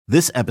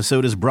This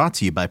episode is brought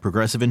to you by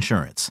Progressive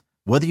Insurance.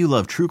 Whether you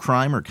love true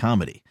crime or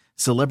comedy,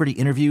 celebrity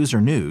interviews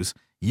or news,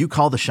 you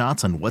call the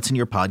shots on what's in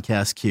your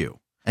podcast queue.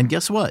 And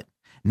guess what?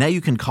 Now you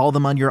can call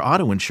them on your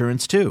auto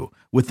insurance too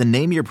with the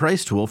Name Your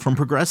Price tool from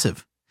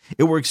Progressive.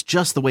 It works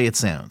just the way it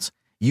sounds.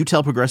 You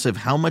tell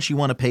Progressive how much you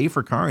want to pay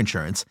for car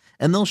insurance,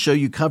 and they'll show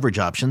you coverage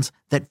options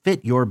that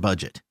fit your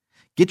budget.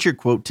 Get your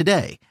quote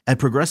today at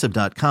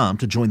Progressive.com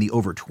to join the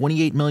over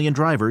 28 million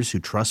drivers who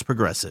trust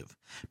Progressive.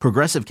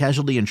 Progressive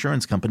Casualty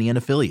Insurance Company and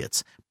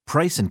Affiliates.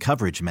 Price and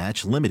coverage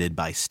match limited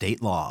by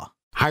state law.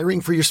 Hiring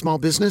for your small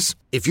business?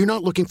 If you're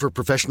not looking for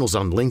professionals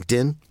on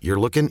LinkedIn, you're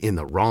looking in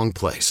the wrong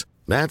place.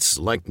 That's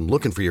like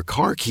looking for your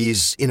car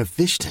keys in a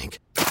fish tank.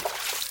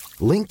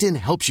 LinkedIn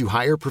helps you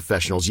hire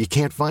professionals you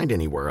can't find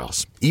anywhere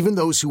else, even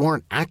those who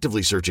aren't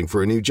actively searching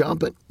for a new job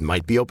but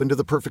might be open to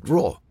the perfect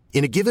role.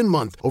 In a given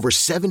month, over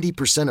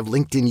 70% of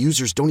LinkedIn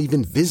users don't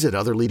even visit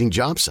other leading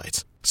job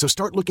sites. So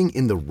start looking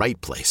in the right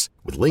place.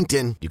 With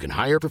LinkedIn, you can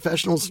hire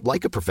professionals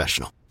like a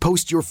professional.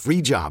 Post your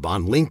free job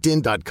on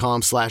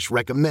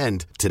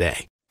linkedin.com/recommend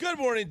today. Good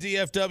morning,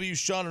 DFW.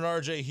 Sean and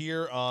RJ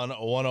here on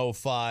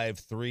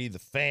 105.3 The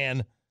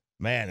Fan.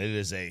 Man, it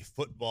is a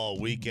football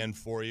weekend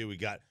for you. We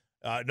got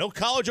no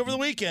college over the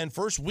weekend.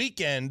 First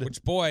weekend.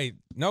 Which, boy,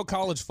 no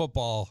college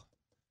football.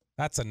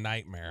 That's a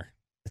nightmare.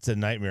 It's a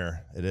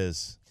nightmare. It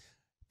is.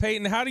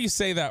 Peyton, how do you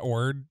say that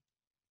word?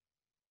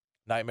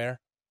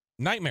 Nightmare.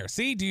 Nightmare.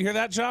 See, do you hear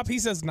that, Chop? He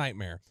says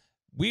nightmare.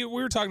 We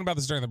were talking about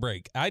this during the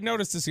break. I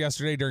noticed this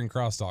yesterday during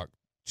crosstalk.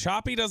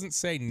 Choppy doesn't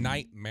say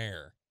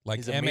nightmare like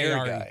He's a M-A-R-E.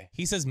 mirror guy.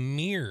 He says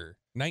mirror.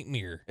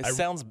 Nightmare.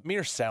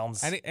 Mirror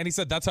sounds. And he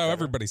said that's how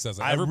everybody says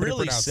it. I Everybody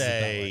really pronounces it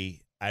that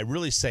way.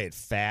 say it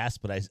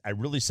fast, but I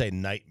really say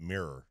night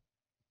mirror.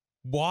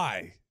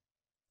 Why?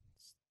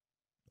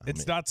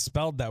 It's not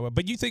spelled that way.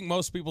 But you think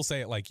most people say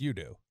it like you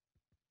do.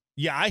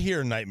 Yeah, I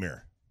hear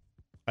nightmare.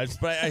 I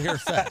hear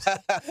it fast.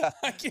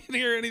 I can't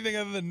hear anything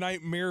other than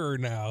night mirror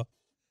now.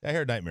 I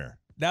hear nightmare.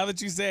 Now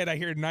that you say it, I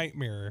hear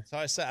nightmare. That's how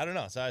I say. I don't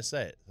know. That's how I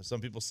say it. Some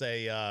people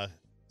say.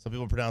 Some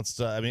people pronounce.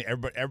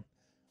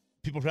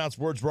 People pronounce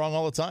words wrong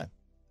all the time.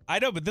 I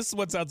know, but this is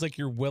what sounds like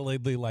you're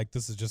willingly like,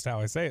 this is just how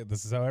I say it.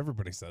 This is how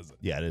everybody says it.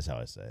 Yeah, it is how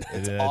I say it.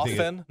 It's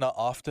often, not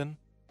often.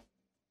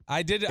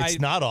 It's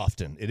not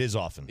often. It is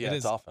often. Yeah,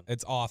 it's often.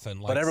 It's often.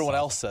 But everyone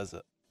else says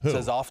it. Who?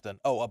 Says often.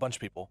 Oh, a bunch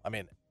of people. I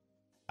mean,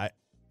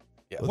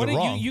 yeah. What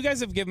do you guys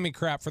have given me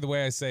crap for the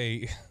way I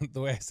say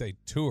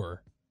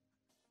tour.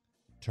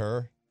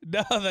 Tour?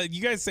 No,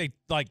 you guys say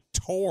like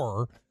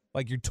tour,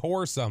 like you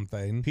tore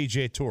something.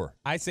 PGA Tour.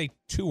 I say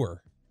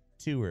tour.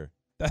 Tour.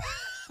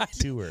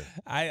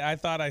 I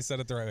thought I said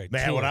it the right way.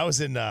 Man, tour. when I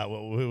was in,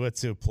 we went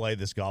to play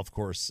this golf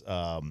course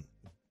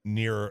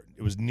near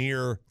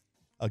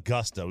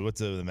Augusta. We went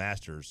to the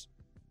Masters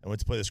and went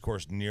to play this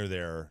course near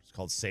there. It's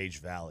called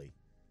Sage Valley.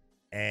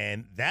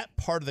 And that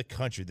part of the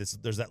country,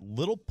 there's that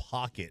little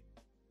pocket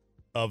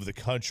of the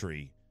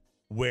country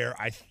where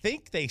I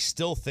think they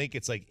still think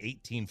it's like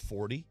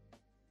 1840.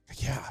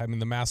 Yeah, I mean,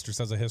 the Masters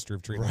has a history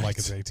of treating it like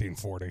it's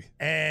 1840.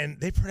 And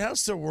they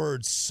pronounce their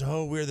words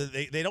so weird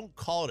that they don't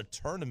call it a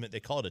tournament. They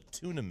call it a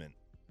tournament.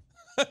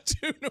 A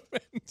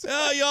tournament.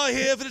 Oh, y'all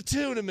here for the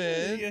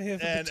tournament. You're here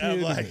for and the I'm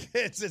tournament.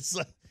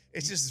 like,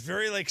 it's just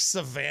very like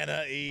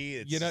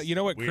Savannah-y. You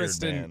know what weird,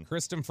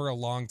 Kristen for a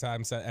long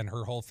time said, and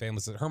her whole family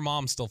said, her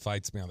mom still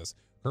fights me on this.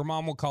 Her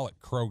mom will call it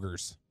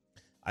Kroger's.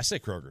 I say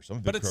Kroger's. I'm a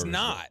big But it's Kroger's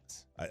not.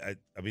 I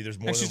mean, there's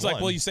more And than she's one.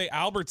 like, well, you say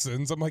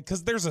Albertsons. I'm like,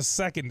 because there's a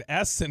second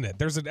S in it.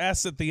 There's an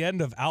S at the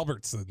end of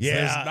Albertsons. Yeah,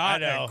 There's not I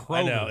know. a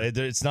Kroger.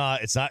 It's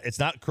not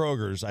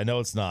Kroger's. I know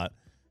it's not.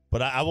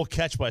 But I will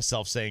catch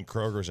myself saying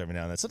Kroger's every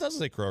now and then. Sometimes I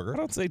say Kroger. I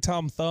don't say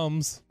Tom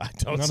Thumbs. I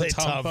don't None say of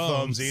Tom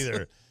Thumbs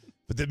either.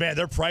 But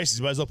their prices,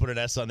 you might as well put an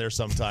S on there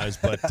sometimes.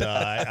 But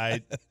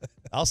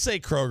I'll say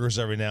Kroger's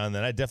every now and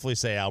then. I definitely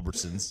say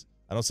Albertsons.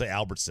 I don't say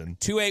Albertson.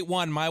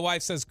 281. My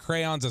wife says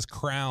crayons as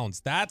crowns.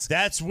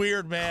 That's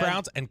weird, man.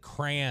 Crowns and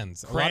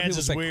crayons. A lot of Crayons people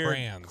is say weird.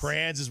 crayons.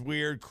 Crayons is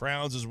weird.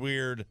 Crowns is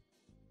weird.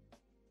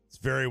 It's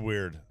very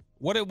weird.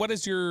 What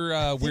is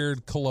your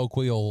weird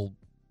colloquial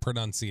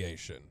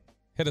pronunciation?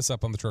 Hit us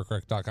up on the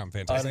truckwreck.com.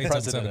 Fantastic.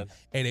 Unprecedented.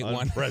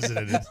 881.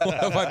 Unprecedented.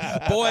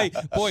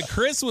 boy,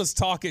 Chris was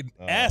talking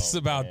S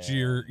about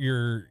man.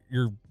 your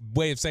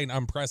way of saying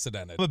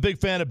unprecedented. I'm a big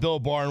fan of Bill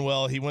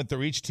Barnwell. He went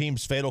through each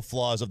team's fatal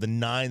flaws of the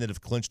 9 that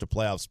have clinched a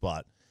playoff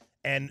spot.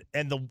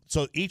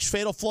 So each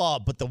fatal flaw,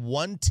 but the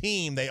one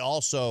team they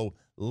also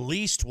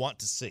least want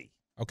to see.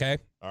 Okay.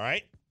 All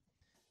right?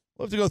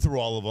 We'll have to go through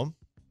all of them.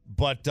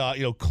 But,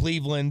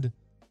 Cleveland.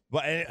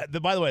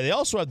 But by the way, they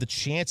also have the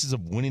chances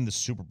of winning the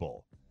Super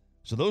Bowl.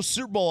 So those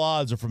Super Bowl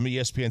odds are from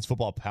ESPN's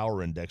Football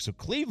Power Index. So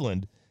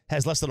Cleveland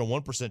has less than a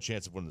 1%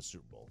 chance of winning the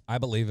Super Bowl. I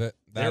believe it.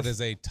 That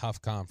is a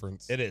tough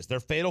conference. It is. Their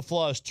fatal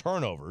flaw is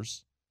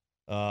turnovers.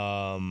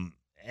 And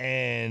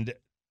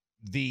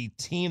the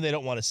team they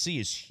don't want to see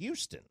is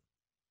Houston.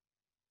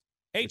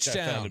 Which I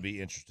found H-Town. to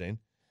be interesting.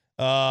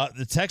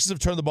 The Texans have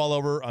turned the ball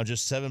over on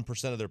just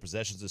 7% of their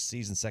possessions this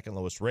season, second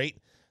lowest rate.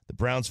 The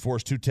Browns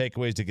forced 2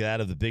 takeaways to get out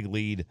of the big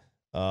lead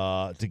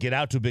to get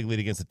out to a big lead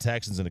against the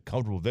Texans in a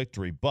comfortable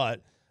victory.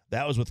 But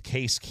that was with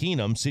Case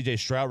Keenum. C.J.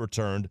 Stroud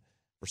returned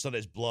for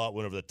Sunday's blowout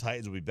win over the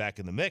Titans. Will be back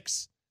in the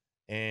mix.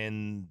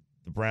 And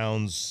the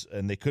Browns,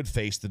 and they could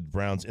face the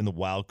Browns in the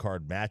wild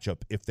card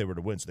matchup if they were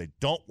to win. So they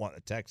don't want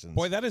the Texans.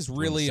 Boy, that is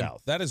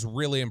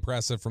really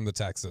impressive from the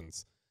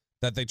Texans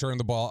that they turned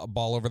the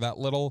ball over that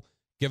little,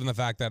 given the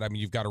fact that, I mean,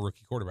 you've got a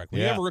rookie quarterback.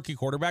 When you have a rookie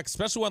quarterback,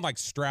 especially one like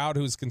Stroud,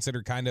 who's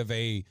considered kind of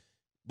a,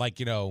 like,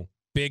 you know,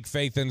 big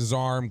faith in his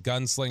arm,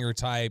 gunslinger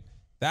type,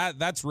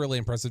 that's really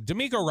impressive.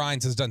 DeMeco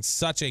Ryans has done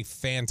such a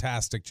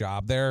fantastic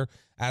job there,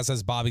 as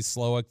has Bobby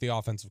Slowick, the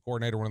offensive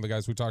coordinator, one of the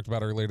guys we talked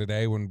about earlier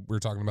today when we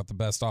were talking about the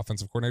best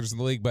offensive coordinators in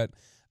the league. But,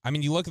 I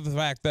mean, you look at the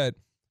fact that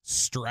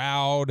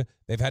Stroud,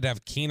 they've had to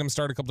have Keenum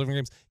start a couple different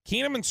games.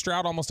 Keenum and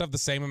Stroud almost have the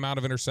same amount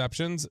of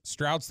interceptions.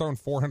 Stroud's thrown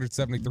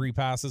 473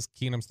 passes.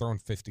 Keenum's thrown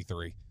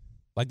 53.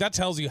 Like, that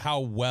tells you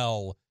how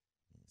well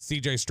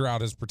C.J.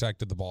 Stroud has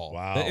protected the ball.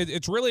 Wow.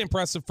 It's really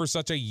impressive for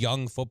such a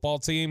young football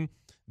team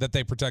that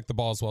they protect the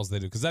ball as well as they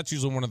do, because that's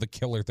usually one of the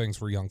killer things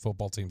for young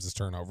football teams is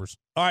turnovers.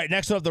 All right,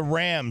 next up, the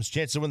Rams.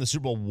 Chance to win the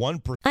Super Bowl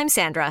 1%. I'm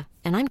Sandra,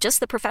 and I'm just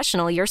the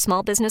professional your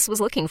small business was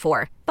looking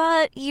for.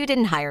 But you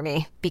didn't hire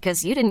me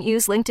because you didn't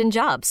use LinkedIn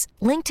Jobs.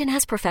 LinkedIn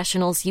has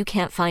professionals you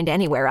can't find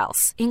anywhere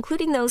else,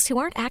 including those who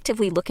aren't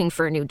actively looking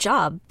for a new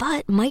job,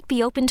 but might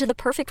be open to the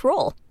perfect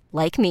role,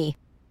 like me.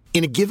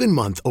 In a given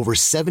month, over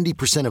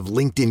 70% of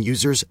LinkedIn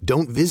users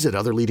don't visit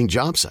other leading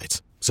job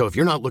sites. So if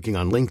you're not looking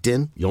on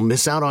LinkedIn, you'll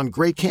miss out on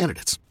great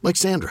candidates like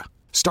Sandra.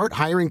 Start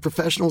hiring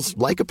professionals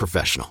like a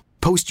professional.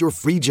 Post your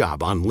free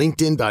job on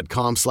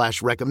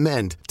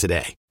linkedin.com/recommend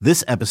today.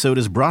 This episode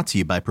is brought to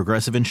you by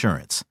Progressive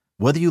Insurance.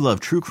 Whether you love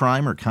true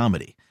crime or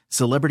comedy,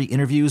 celebrity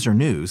interviews or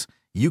news,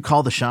 you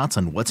call the shots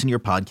on what's in your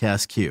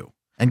podcast queue.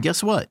 And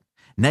guess what?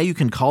 Now you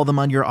can call them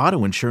on your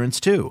auto insurance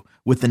too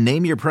with the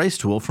Name Your Price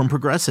tool from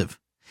Progressive.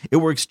 It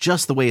works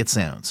just the way it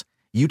sounds.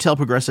 You tell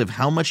Progressive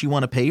how much you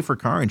want to pay for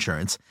car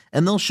insurance,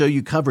 and they'll show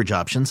you coverage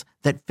options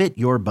that fit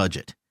your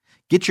budget.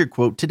 Get your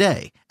quote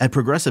today at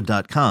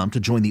Progressive.com to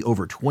join the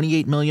over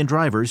 28 million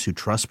drivers who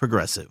trust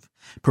Progressive.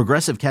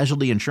 Progressive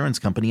Casualty Insurance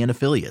Company and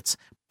Affiliates.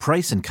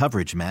 Price and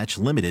coverage match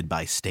limited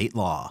by state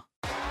law.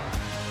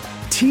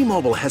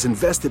 T-Mobile has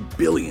invested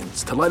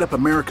billions to light up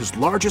America's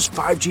largest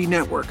 5G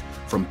network,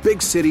 from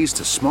big cities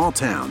to small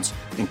towns,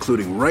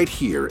 including right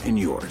here in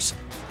yours.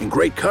 And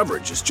great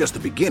coverage is just the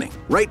beginning.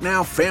 Right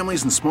now,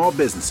 families and small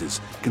businesses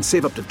can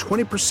save up to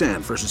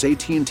 20% versus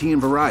AT&T and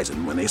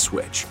Verizon when they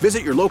switch.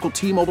 Visit your local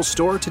T-Mobile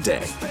store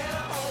today.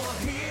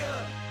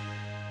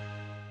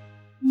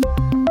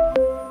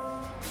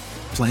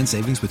 Plan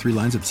savings with 3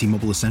 lines of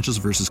T-Mobile Essentials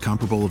versus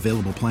comparable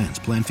available plans.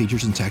 Plan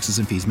features and taxes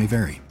and fees may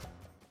vary.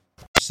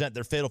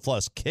 Their fatal flaw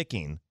is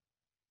kicking.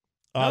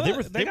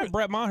 They got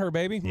Brett Maher,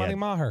 baby. Money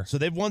Maher. So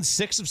they've won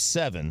 6 of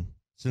 7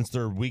 since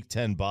their Week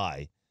 10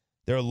 bye.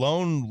 Their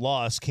lone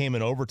loss came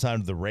in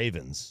overtime to the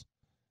Ravens.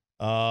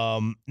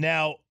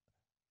 Now,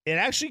 it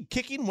actually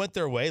kicking went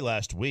their way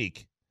last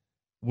week,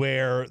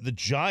 where the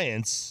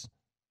Giants,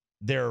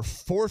 their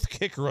 4th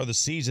kicker of the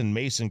season,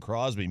 Mason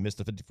Crosby, missed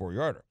a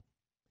 54-yarder.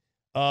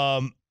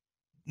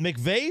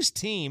 McVay's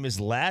team is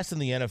last in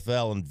the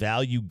NFL in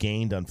value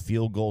gained on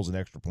field goals and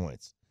extra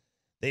points.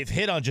 They've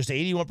hit on just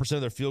 81%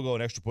 of their field goal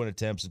and extra point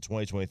attempts in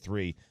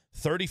 2023,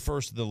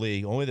 31st in the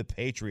league. Only the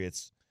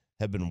Patriots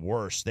have been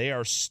worse. They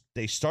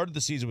started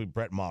the season with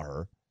Brett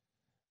Maher,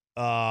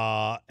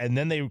 and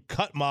then they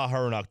cut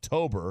Maher in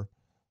October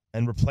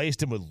and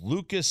replaced him with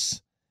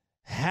Lucas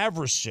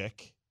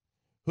Havrisik,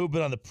 who'd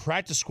been on the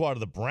practice squad of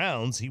the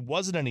Browns. He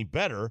wasn't any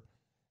better,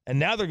 and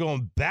now they're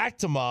going back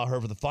to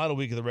Maher for the final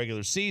week of the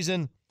regular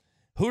season.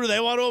 Who do they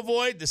want to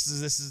avoid? This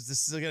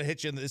is going to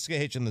hit you. This is going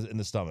to hit you in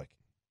the stomach.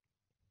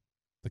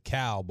 The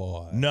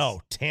Cowboys. No,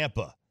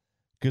 Tampa,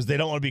 because they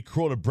don't want to be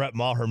cruel to Brett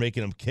Maher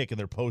making him kick in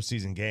their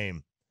postseason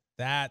game.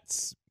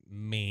 That's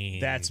mean.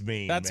 That's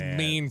man.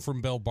 Mean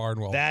from Bill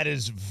Barnwell. That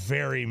is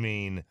very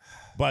mean.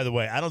 By the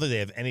way, I don't think they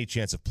have any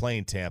chance of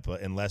playing Tampa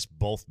unless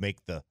both make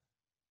the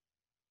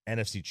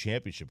NFC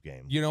Championship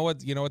game. You know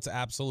what's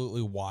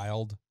absolutely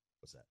wild?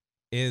 What's that?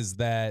 Is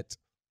that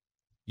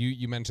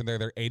you mentioned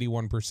they're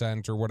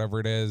 81% or whatever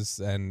it is,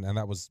 and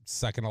that was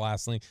second to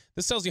last in the league.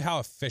 This tells you how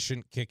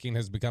efficient kicking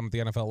has become at the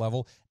NFL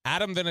level.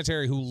 Adam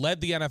Vinatieri, who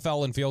led the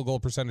NFL in field goal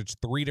percentage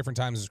 3 different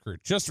times in his career,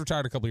 just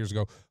retired a couple years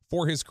ago.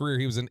 For his career,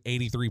 he was an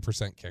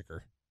 83%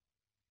 kicker.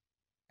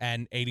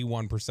 And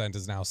 81%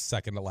 is now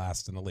second to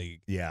last in the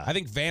league. Yeah. I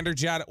think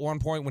Vanderjagt at one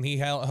point, when he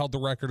held the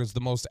record as the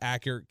most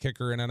accurate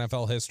kicker in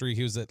NFL history,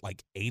 he was at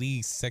like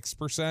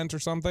 86% or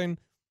something.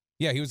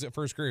 Yeah, he was at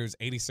first career, he was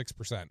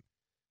 86%.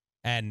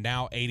 And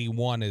now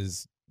 81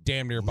 is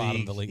damn near bottom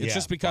of the league. It's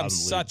just become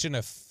such an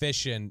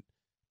efficient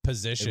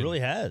position. It really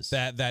has.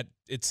 That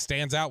it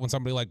stands out when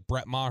somebody like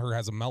Brett Maher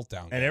has a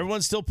meltdown. And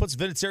everyone still puts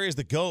Vinatieri as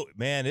the GOAT.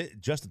 Man,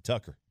 Justin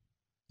Tucker.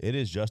 It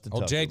is Justin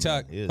Tucker. Jay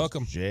Tuck. Hook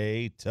him.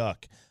 Jay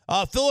Tuck.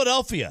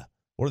 Philadelphia.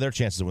 What are their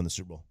chances to win the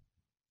Super Bowl?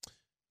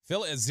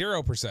 Phil is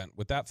 0%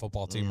 with that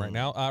football team right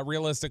now.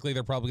 Realistically,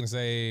 they're probably going to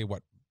say,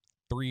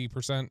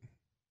 3%?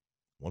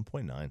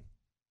 1.9.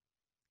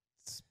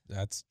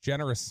 That's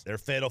generous. Their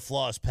fatal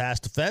flaw is pass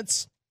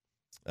defense.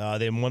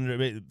 They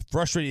wonder,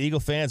 frustrated Eagle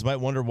fans might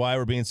wonder why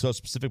we're being so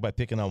specific by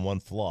picking on one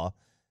flaw.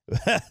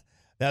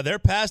 Now, their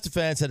pass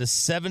defense had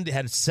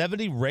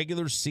 70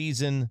 regular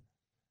season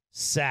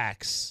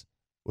sacks,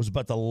 was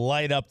about to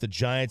light up the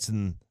Giants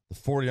and the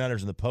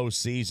 49ers in the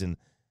postseason.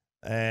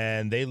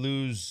 And they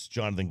lose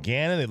Jonathan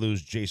Gannon. They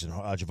lose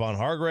Javon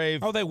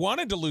Hargrave. Oh, they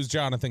wanted to lose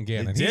Jonathan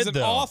Gannon. He's an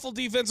awful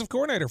defensive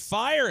coordinator.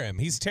 Fire him.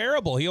 He's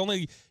terrible. He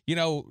only,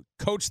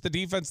 coached the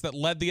defense that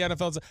led the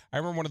NFL. I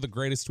remember one of the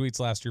greatest tweets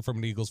last year from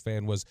an Eagles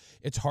fan was,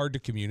 it's hard to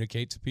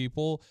communicate to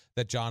people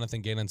that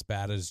Jonathan Gannon's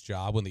bad at his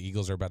job when the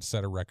Eagles are about to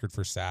set a record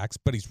for sacks,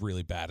 but he's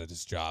really bad at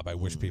his job. I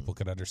wish people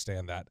could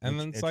understand that. And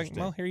then it's like,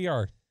 well, here you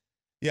are.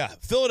 Yeah,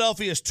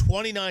 Philadelphia is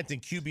 29th in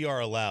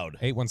QBR allowed.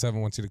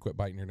 817 wants you to quit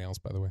biting your nails,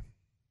 by the way.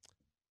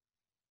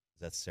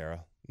 That's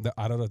Sarah.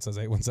 I don't know. It says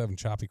 817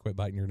 Choppy, quit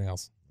biting your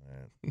nails.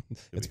 Right.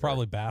 It's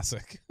probably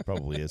Bassick.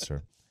 Probably is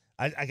her.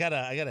 I got a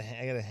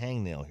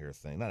hangnail here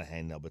thing. Not a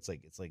hangnail, but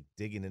it's like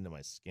digging into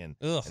my skin.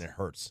 Ugh. And it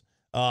hurts.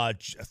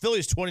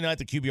 Philly's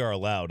 29th in QBR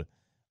allowed.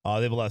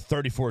 They've allowed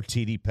 34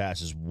 TD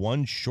passes,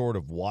 one short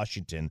of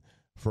Washington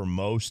for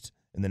most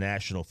in the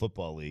National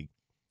Football League.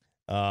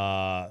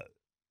 Oh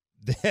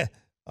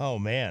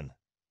man,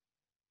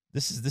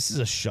 this is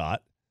a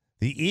shot.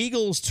 The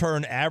Eagles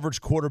turn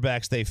average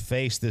quarterbacks they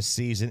face this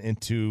season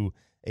into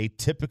a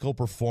typical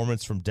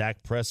performance from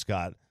Dak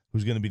Prescott,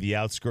 who's going to be the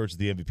outskirts of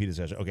the MVP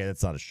discussion. Okay,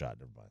 that's not a shot.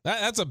 Never mind.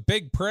 That's a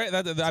big praise.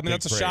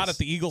 That's a shot at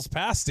the Eagles'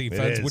 pass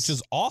defense, which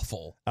is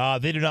awful.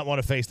 They do not want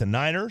to face the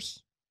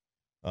Niners,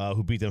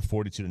 who beat them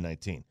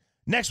 42-19.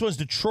 Next one's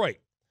Detroit.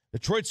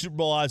 Detroit Super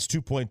Bowl odds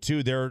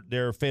 2.2.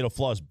 Their fatal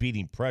flaw is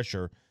beating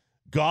pressure.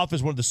 Goff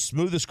is one of the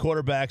smoothest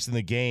quarterbacks in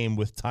the game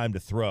with time to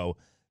throw.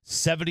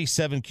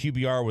 77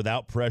 QBR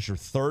without pressure,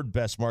 third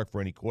best mark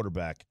for any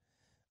quarterback.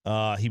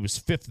 He was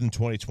fifth in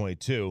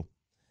 2022.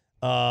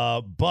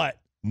 But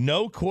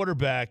no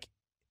quarterback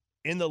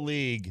in the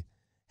league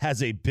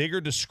has a bigger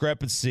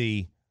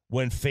discrepancy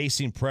when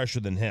facing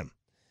pressure than him.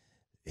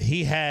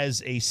 He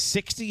has a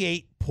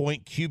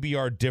 68-point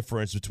QBR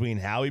difference between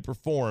how he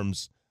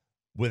performs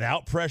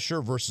without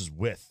pressure versus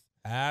with.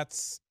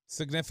 That's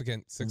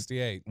significant,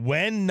 68.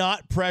 When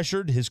not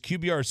pressured, his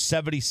QBR is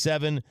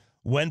 77.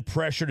 When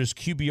pressured, his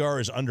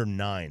QBR is under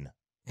 9.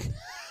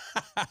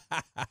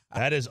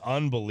 That is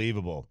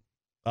unbelievable.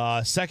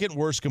 Second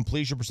worst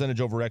completion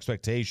percentage over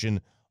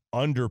expectation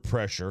under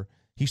pressure.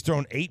 He's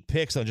thrown 8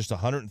 picks on just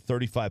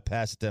 135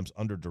 pass attempts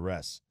under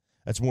duress.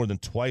 That's more than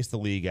twice the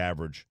league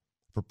average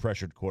for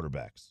pressured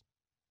quarterbacks.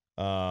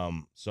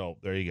 So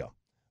there you go.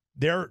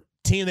 Their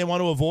team they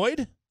want to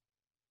avoid?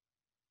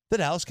 The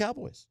Dallas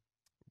Cowboys.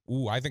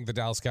 Ooh, I think the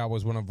Dallas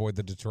Cowboys want to avoid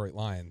the Detroit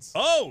Lions.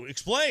 Oh,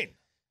 explain.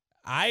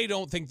 I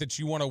don't think that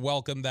you want to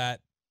welcome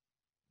that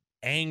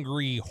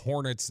angry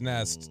hornet's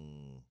nest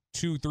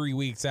 2-3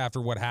 weeks after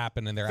what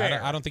happened in there.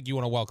 I don't think you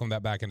want to welcome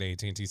that back into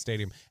AT&T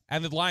Stadium.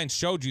 And the Lions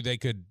showed you they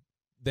can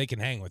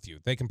hang with you.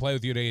 They can play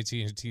with you at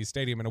AT&T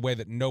Stadium in a way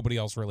that nobody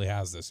else really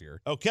has this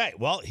year. Okay,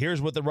 well, here's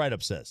what the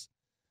write-up says.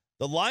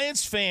 The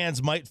Lions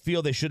fans might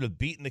feel they should have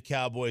beaten the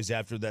Cowboys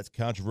after that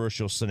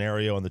controversial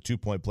scenario on the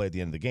 2-point play at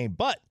the end of the game,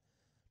 but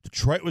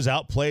Detroit was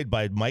outplayed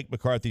by Mike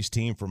McCarthy's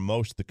team for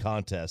most of the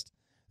contest.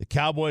 The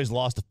Cowboys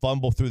lost a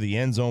fumble through the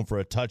end zone for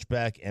a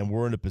touchback and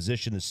were in a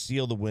position to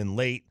seal the win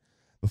late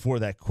before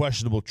that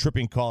questionable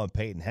tripping call on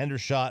Peyton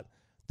Hendershot.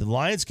 The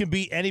Lions can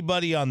beat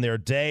anybody on their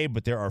day,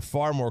 but there are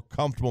far more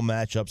comfortable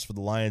matchups for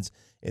the Lions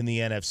in the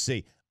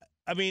NFC.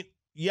 I mean,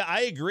 yeah,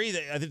 I agree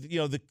that I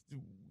think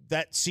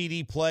that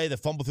CD play, the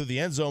fumble through the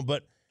end zone,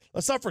 but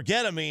let's not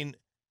forget, I mean,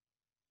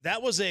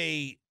 that was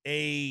a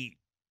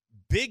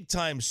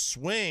big-time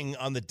swing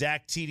on the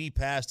Dak TD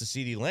pass to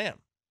CeeDee Lamb.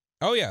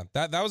 Oh, yeah.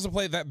 That was a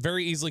play that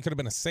very easily could have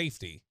been a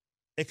safety.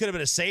 It could have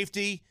been a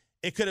safety.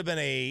 It could have been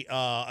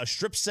a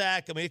strip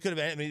sack. I mean, it could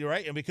have been,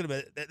 right? I mean, it could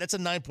have been, that's a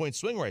 9-point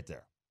swing right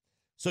there.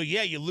 So,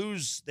 yeah,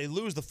 they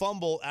lose the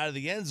fumble out of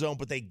the end zone,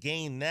 but they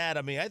gain that.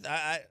 I mean,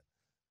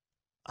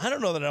 I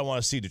don't know that I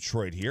want to see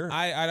Detroit here.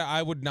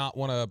 I would not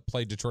want to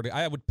play Detroit.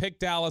 I would pick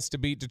Dallas to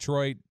beat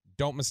Detroit.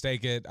 Don't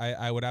mistake it.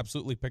 I would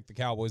absolutely pick the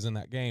Cowboys in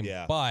that game.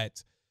 Yeah.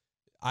 But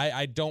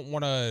I don't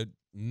want to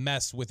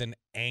mess with an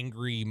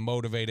angry,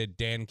 motivated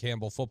Dan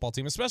Campbell football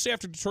team, especially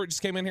after Detroit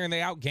just came in here and they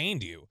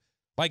outgained you.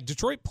 Like,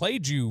 Detroit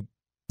played you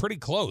pretty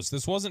close.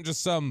 This wasn't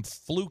just some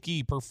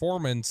fluky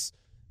performance.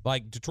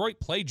 Like,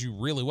 Detroit played you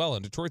really well,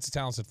 and Detroit's a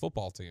talented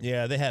football team.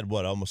 Yeah, they had,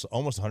 almost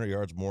 100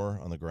 yards more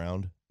on the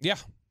ground. Yeah.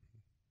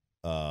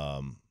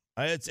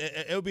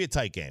 It would be a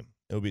tight game.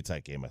 It would be a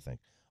tight game, I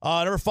think.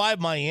 Number 5,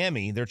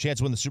 Miami. Their chance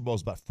to win the Super Bowl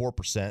is about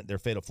 4%. Their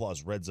fatal flaw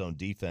is red zone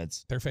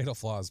defense. Their fatal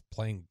flaw is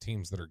playing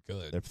teams that are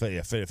good. Their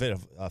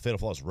fatal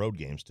flaw is road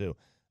games, too.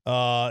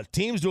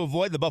 Teams to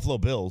avoid the Buffalo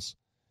Bills.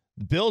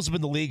 The Bills have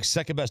been the league's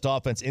second-best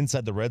offense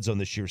inside the red zone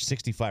this year,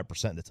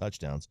 65% of the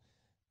touchdowns.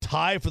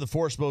 Tied for the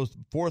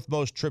fourth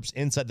most trips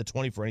inside the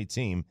 20 for any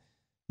team,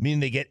 meaning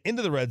they get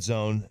into the red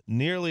zone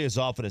nearly as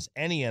often as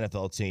any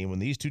NFL team. When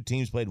these two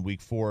teams played in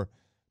Week 4,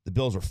 the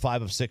Bills were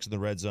 5 of 6 in the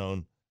red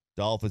zone.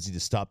 Dolphins need to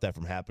stop that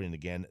from happening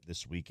again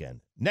this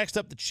weekend. Next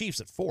up, the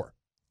Chiefs at 4.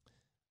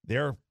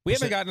 We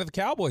haven't gotten to the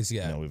Cowboys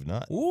yet. No, we've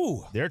not.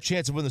 Ooh. Their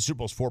chance of winning the Super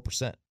Bowl is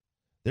 4%.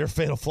 Their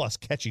fatal flaw is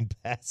catching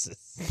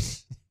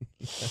passes.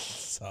 That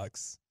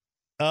sucks.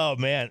 Oh,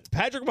 man.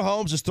 Patrick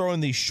Mahomes is throwing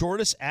the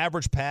shortest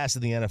average pass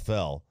in the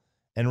NFL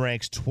and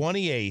ranks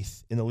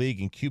 28th in the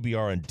league in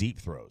QBR and deep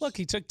throws. Look,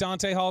 he took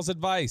Dante Hall's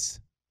advice.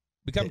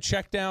 Become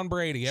check down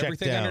Brady. Check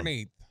Everything down.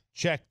 underneath.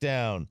 Check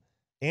down.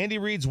 Andy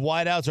Reid's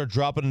wideouts are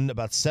dropping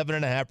about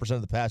 7.5%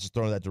 of the passes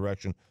thrown in that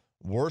direction.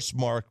 Worst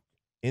mark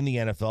in the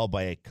NFL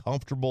by a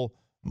comfortable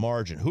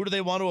margin. Who do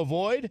they want to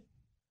avoid?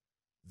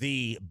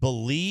 The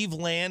Believe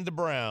Land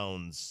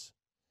Browns.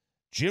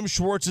 Jim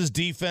Schwartz's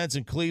defense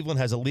in Cleveland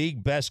has a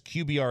league best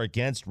QBR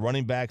against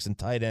running backs and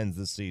tight ends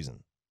this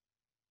season.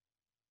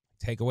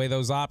 Take away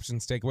those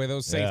options. Take away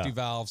those safety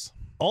valves.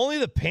 Only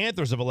the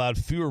Panthers have allowed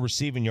fewer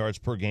receiving yards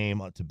per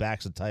game to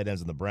backs and tight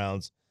ends than the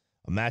Browns.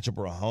 A matchup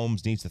where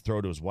Holmes needs to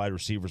throw to his wide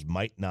receivers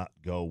might not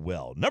go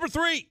well. Number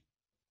 3,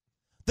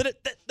 the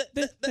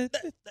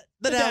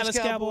Dallas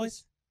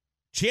Cowboys.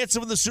 Chance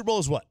of winning the Super Bowl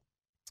is what?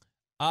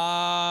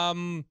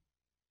 12%.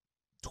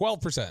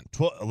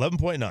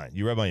 11.9.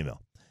 You read my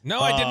email.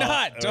 No, I did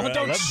not.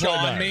 Don't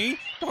Sean me.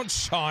 Don't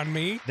Sean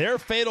me. Their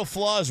fatal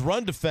flaw is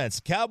run defense.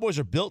 Cowboys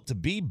are built to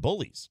be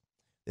bullies.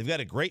 They've got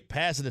a great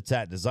passing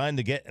attack designed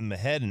to get them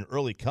ahead in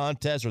early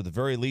contests or at the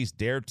very least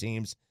dare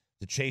teams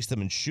to chase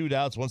them in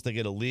shootouts. Once they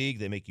get a lead,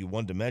 they make you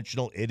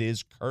one-dimensional. It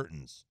is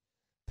curtains.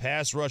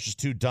 Pass rush is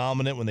too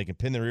dominant when they can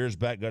pin their ears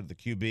back, go to the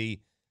QB.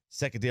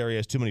 Secondary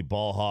has too many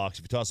ball hawks.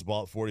 If you toss the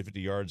ball at 40,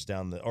 50 yards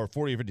or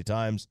 40 or 50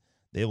 times,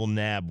 they will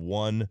nab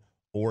 1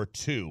 or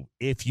 2.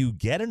 If you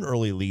get an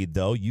early lead,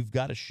 though, you've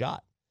got a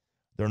shot.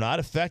 They're not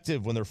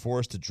effective when they're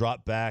forced to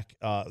drop back.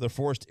 They're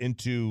forced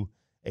into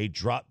a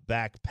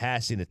drop-back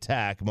passing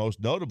attack. Most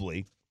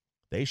notably,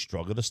 they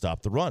struggle to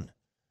stop the run.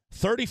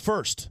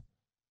 31st.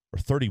 Or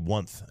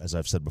 31st, as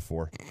I've said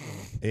before,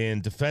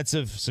 in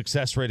defensive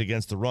success rate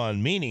against the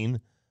run,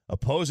 meaning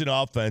opposing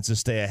offenses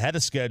stay ahead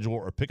of schedule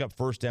or pick up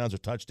first downs or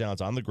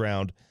touchdowns on the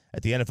ground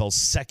at the NFL's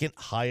second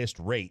highest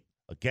rate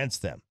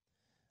against them.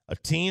 A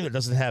team that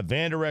doesn't have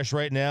Van Der Esch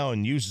right now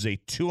and uses a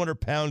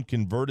 200-pound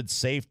converted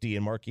safety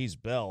in Marquise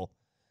Bell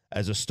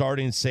as a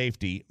starting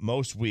safety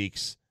most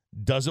weeks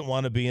doesn't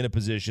want to be in a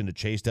position to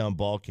chase down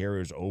ball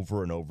carriers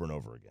over and over and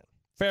over again.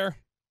 Fair.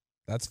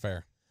 That's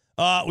fair.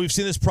 We've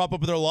seen this prop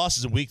up in their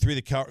losses. In Week 3,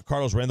 the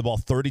Cardinals ran the ball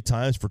 30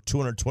 times for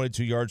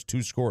 222 yards,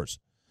 2 scores.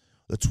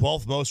 The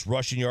 12th most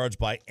rushing yards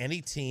by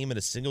any team in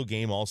a single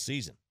game all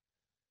season.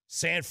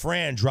 San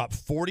Fran dropped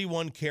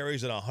 41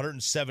 carries and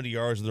 170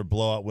 yards in their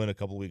blowout win a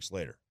couple weeks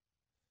later.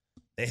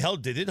 They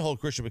did hold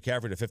Christian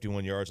McCaffrey to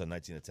 51 yards on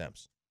 19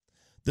 attempts.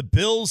 The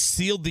Bills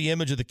sealed the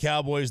image of the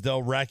Cowboys, though,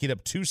 racking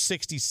up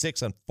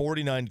 266 on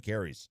 49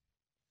 carries.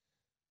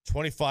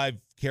 25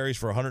 carries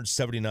for a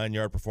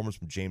 179-yard performance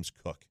from James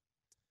Cook.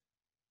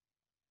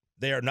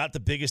 They are not the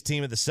biggest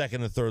team at the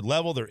second and third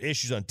level. Their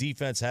issues on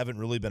defense haven't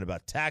really been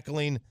about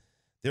tackling.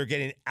 They're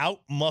getting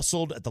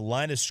out-muscled at the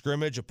line of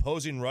scrimmage.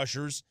 Opposing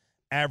rushers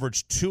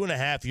average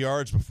 2.5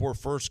 yards before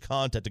first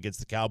contact against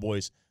the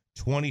Cowboys,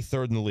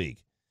 23rd in the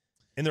league.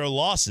 In their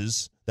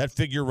losses, that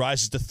figure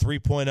rises to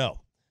 3.0,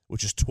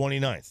 which is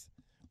 29th.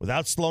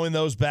 Without slowing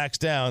those backs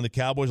down, the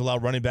Cowboys allow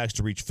running backs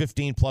to reach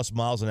 15-plus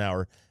miles an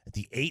hour at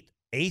the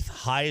eighth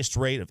highest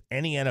rate of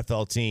any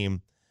NFL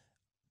team.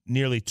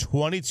 Nearly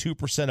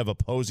 22% of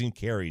opposing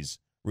carries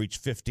reach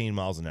 15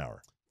 miles an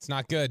hour. It's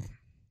not good.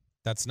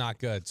 That's not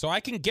good. So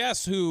I can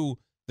guess who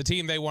the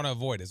team they want to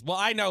avoid is. Well,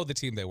 I know the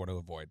team they want to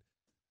avoid.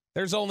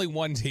 There's only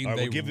one team. All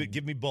right,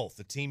 give me both.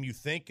 The team you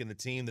think and the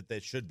team that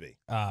they should be.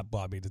 Well,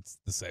 I mean, it's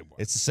the same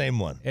one. It's the same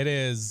one. It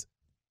is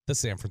the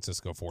San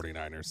Francisco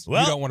 49ers.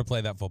 Well, you don't want to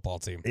play that football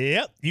team.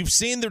 Yep. You've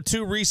seen their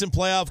 2 recent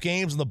playoff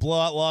games and the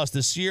blowout loss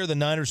this year. The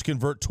Niners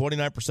convert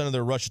 29% of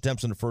their rush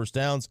attempts into first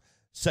downs,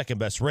 second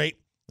best rate.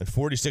 And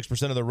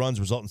 46% of their runs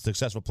result in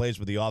successful plays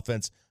with the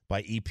offense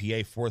by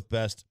EPA, 4th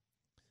best.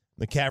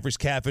 McCaffrey's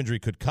calf injury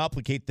could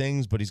complicate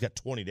things, but he's got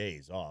 20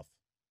 days off.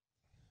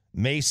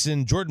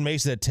 Jordan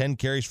Mason had 10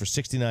 carries for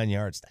 69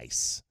 yards.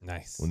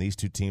 Nice. When these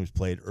two teams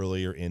played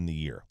earlier in the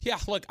year. Yeah,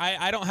 look,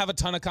 I don't have a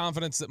ton of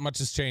confidence that much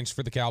has changed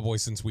for the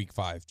Cowboys since Week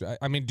 5.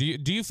 I mean,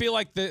 do you feel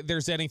like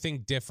there's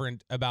anything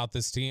different about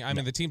this team? I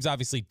mean, the team's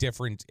obviously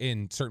different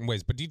in certain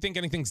ways, but do you think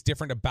anything's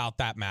different about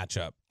that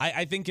matchup?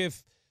 I think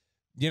if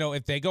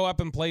they go up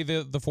and play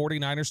the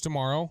 49ers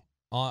tomorrow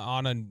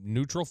on a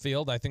neutral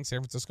field, I think San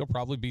Francisco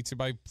probably beats you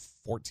by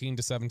 14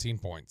 to 17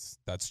 points.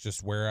 That's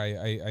just where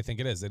I think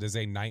it is. It is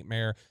a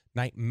nightmare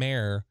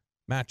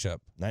matchup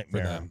for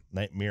them.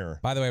 Nightmare.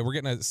 By the way, we're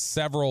getting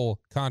several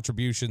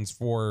contributions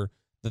for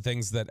the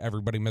things that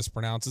everybody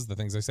mispronounces, the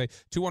things they say.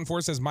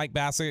 214 says Mike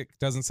Bassett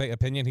doesn't say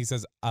opinion. He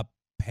says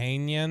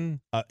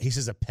opinion. He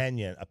says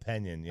opinion.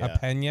 Yeah.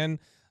 Opinion.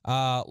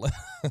 I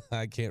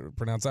can't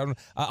pronounce that one.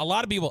 A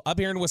lot of people up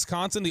here in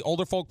Wisconsin, the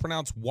older folk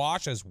pronounce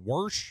wash as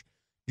worsh.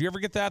 Do you ever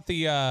get that?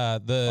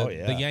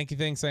 The Yankee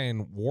thing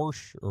saying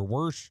warsh or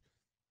worsh?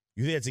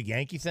 You think it's a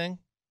Yankee thing?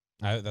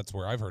 That's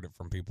where I've heard it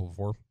from people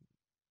before.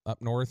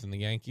 up north and the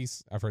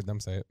Yankees. I've heard them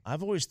say it.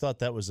 I've always thought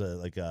that was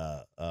like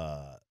an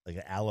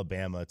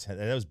Alabama.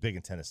 That was big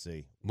in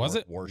Tennessee. Was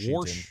it?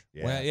 Washington.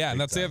 Yeah, and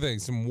that's the other thing.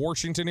 Some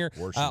Washington here.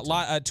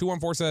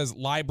 214 says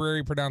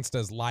library, pronounced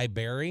as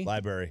library.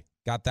 Library.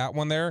 Got that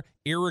one there.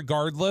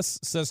 Irregardless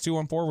says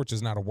 214, which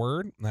is not a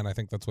word, and I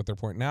think that's what they're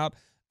pointing out.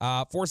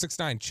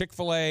 469,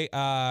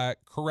 Chick-fil-A,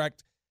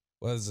 correct,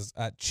 was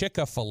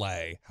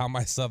Chick-a-filet, how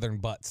my southern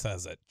butt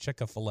says it.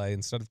 Chick-a-filet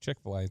instead of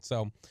Chick-fil-A.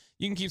 So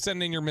you can keep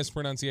sending in your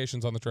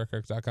mispronunciations on the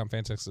TrekRex.com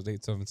fan text at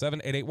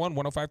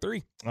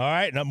 877-881-1053. All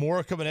right, now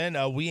more coming in.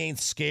 We ain't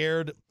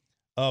scared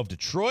of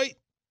Detroit.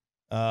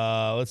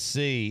 Let's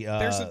see.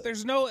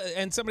 There's no,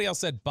 and somebody else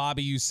said,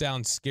 Bobby, you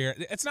sound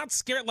scared. It's not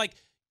scared. Like,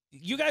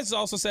 you guys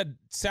also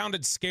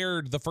sounded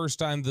scared the first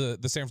time the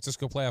San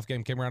Francisco playoff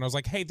game came around. I was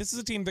like, hey, this is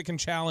a team that can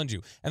challenge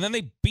you. And then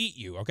they beat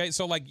you, okay?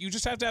 So, like, you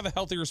just have to have a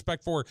healthy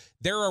respect for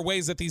there are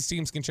ways that these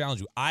teams can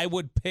challenge you. I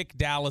would pick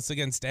Dallas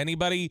against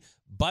anybody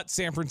but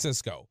San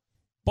Francisco.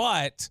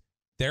 But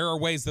there are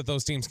ways that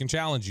those teams can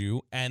challenge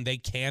you, and they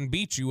can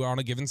beat you on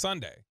a given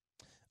Sunday.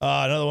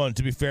 Another one,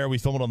 to be fair, we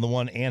fumbled on the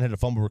one and had a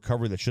fumble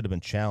recovery that should have been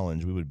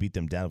challenged. We would beat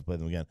them down if we played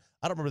them again.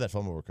 I don't remember that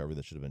fumble recovery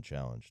that should have been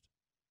challenged.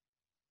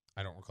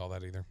 I don't recall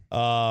that either.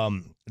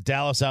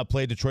 Dallas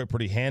outplayed Detroit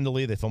pretty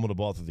handily. They fumbled the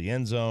ball through the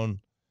end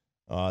zone.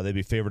 They'd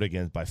be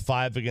favored by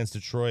 5 against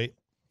Detroit.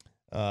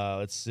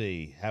 Let's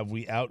see. Have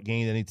we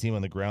outgained any team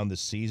on the ground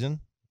this season?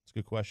 That's a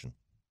good question.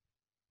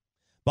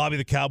 Bobby,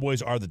 the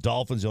Cowboys are the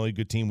Dolphins. The only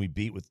good team we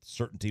beat with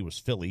certainty was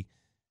Philly,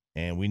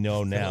 and we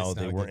know now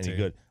they weren't any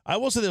good. I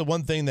will say the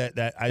one thing that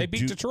they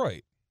beat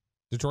Detroit.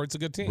 Detroit's a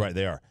good team, right?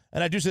 They are,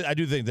 and I do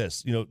think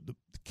this. You know, the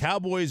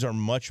Cowboys are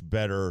much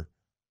better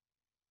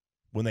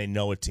when they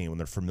know a team, when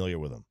they're familiar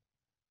with them.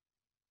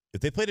 If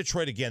they play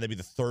Detroit again, that'd be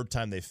the third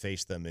time they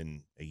faced them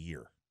in a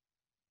year.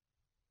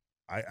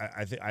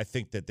 I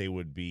think that they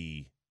would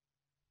be.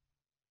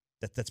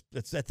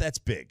 That's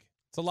big.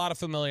 It's a lot of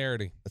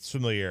familiarity. That's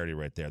familiarity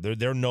right there.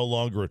 They're no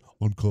longer an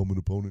uncommon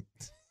opponent,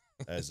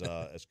 as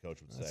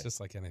Coach would say. It's just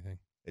like anything.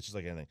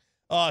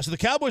 So the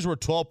Cowboys were a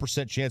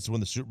 12% chance to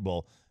win the Super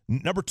Bowl.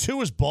 Number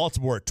 2 is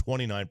Baltimore at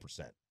 29%.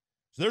 So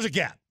there's a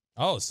gap.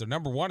 Oh, so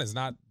number 1 is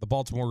not the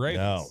Baltimore Ravens.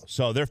 No.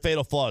 So their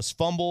fatal flaw is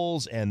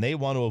fumbles, and they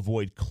want to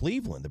avoid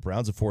Cleveland. The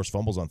Browns have forced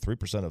fumbles on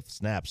 3% of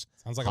snaps.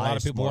 Sounds like a lot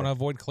of people want to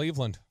avoid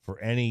Cleveland. For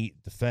any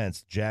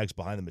defense, Jags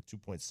behind them at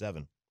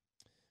 2.7.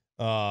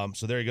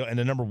 So there you go. And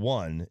the number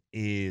 1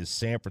 is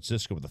San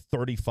Francisco with a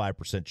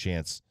 35%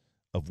 chance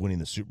of winning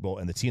the Super Bowl.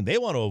 And the team they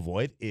want to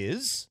avoid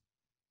is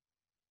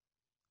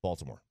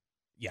Baltimore.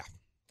 Yeah.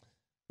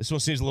 This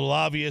one seems a little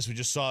obvious. We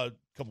just saw it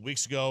a couple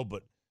weeks ago,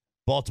 but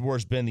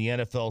Baltimore's been the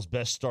NFL's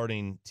best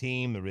starting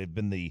team.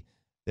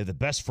 They're the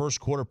best first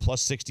quarter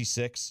plus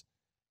 66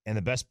 and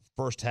the best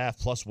first half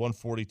plus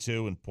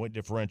 142 in point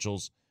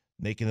differentials,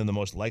 making them the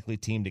most likely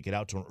team to get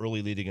out to an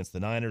early lead against the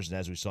Niners. And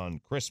as we saw in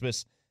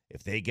Christmas,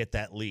 if they get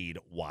that lead,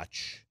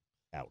 watch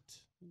out.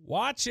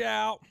 Watch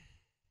out.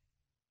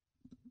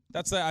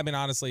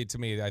 Honestly, to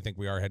me, I think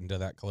we are heading to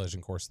that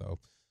collision course, though.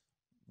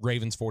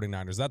 Ravens,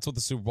 49ers. That's what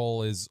the Super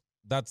Bowl is.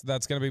 That's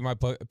going to be my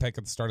pick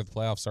at the start of the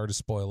playoffs. Sorry to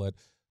spoil it.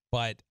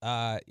 But,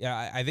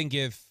 I think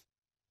if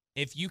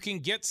you can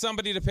get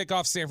somebody to pick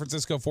off San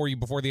Francisco for you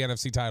before the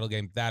NFC title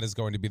game, that is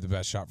going to be the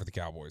best shot for the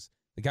Cowboys.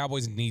 The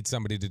Cowboys need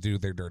somebody to do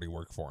their dirty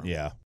work for them.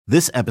 Yeah.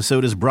 This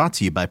episode is brought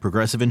to you by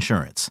Progressive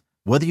Insurance.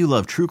 Whether you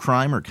love true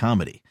crime or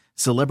comedy,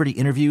 celebrity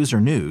interviews or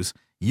news,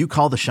 you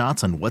call the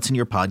shots on what's in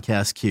your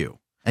podcast queue.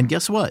 And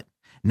guess what?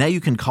 Now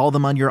you can call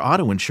them on your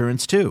auto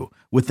insurance too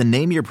with the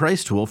Name Your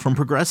Price tool from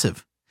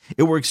Progressive.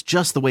 It works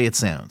just the way it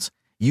sounds.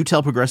 You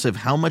tell Progressive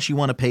how much you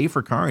want to pay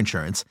for car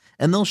insurance,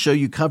 and they'll show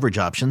you coverage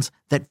options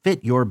that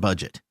fit your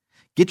budget.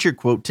 Get your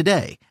quote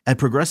today at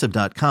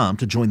Progressive.com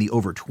to join the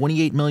over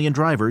 28 million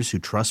drivers who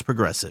trust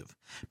Progressive.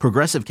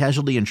 Progressive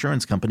Casualty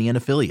Insurance Company and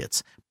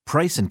Affiliates.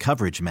 Price and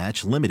coverage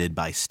match limited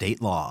by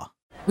state law.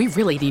 We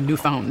really need new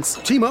phones.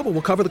 T-Mobile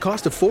will cover the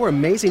cost of 4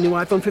 amazing new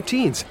iPhone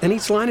 15s, and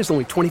each line is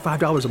only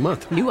 $25 a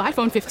month. New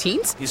iPhone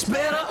 15s? It's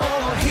better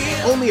over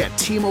here. Only at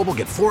T-Mobile,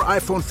 get 4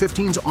 iPhone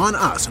 15s on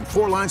us and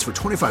 4 lines for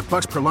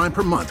 $25 per line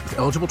per month with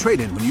eligible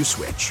trade-in when you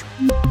switch.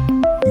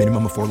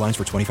 Minimum of 4 lines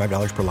for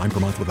 $25 per line per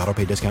month with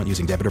autopay discount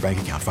using debit or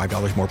bank account.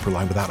 $5 more per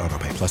line without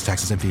autopay, plus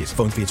taxes and fees.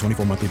 Phone fee at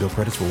 24 monthly bill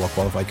credits for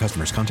well-qualified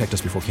customers. Contact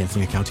us before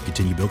canceling account to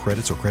continue bill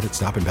credits or credit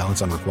stop and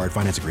balance on required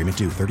finance agreement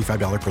due.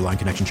 $35 per line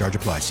connection charge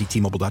applies. See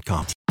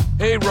T-Mobile.com.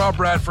 Hey, Rob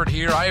Bradford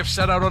here. I have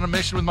set out on a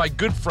mission with my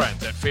good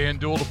friends at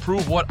FanDuel to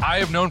prove what I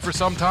have known for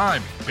some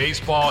time.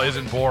 Baseball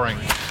isn't boring.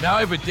 Now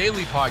I have a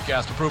daily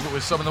podcast to prove it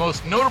with some of the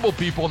most notable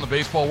people in the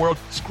baseball world,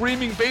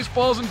 screaming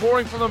baseball isn't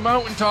boring from the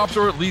mountaintops,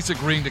 or at least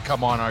agreeing to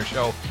come on our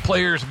show.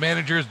 Players,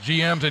 managers,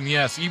 GMs, and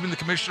yes, even the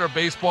commissioner of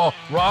baseball,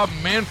 Rob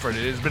Manfred.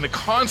 It has been a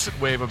constant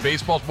wave of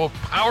baseball's most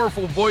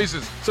powerful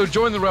voices. So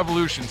join the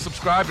revolution.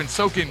 Subscribe and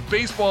soak in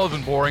Baseball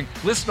Isn't Boring.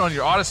 Listen on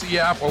your Odyssey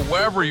app or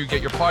wherever you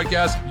get your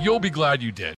podcasts. You'll be glad you did.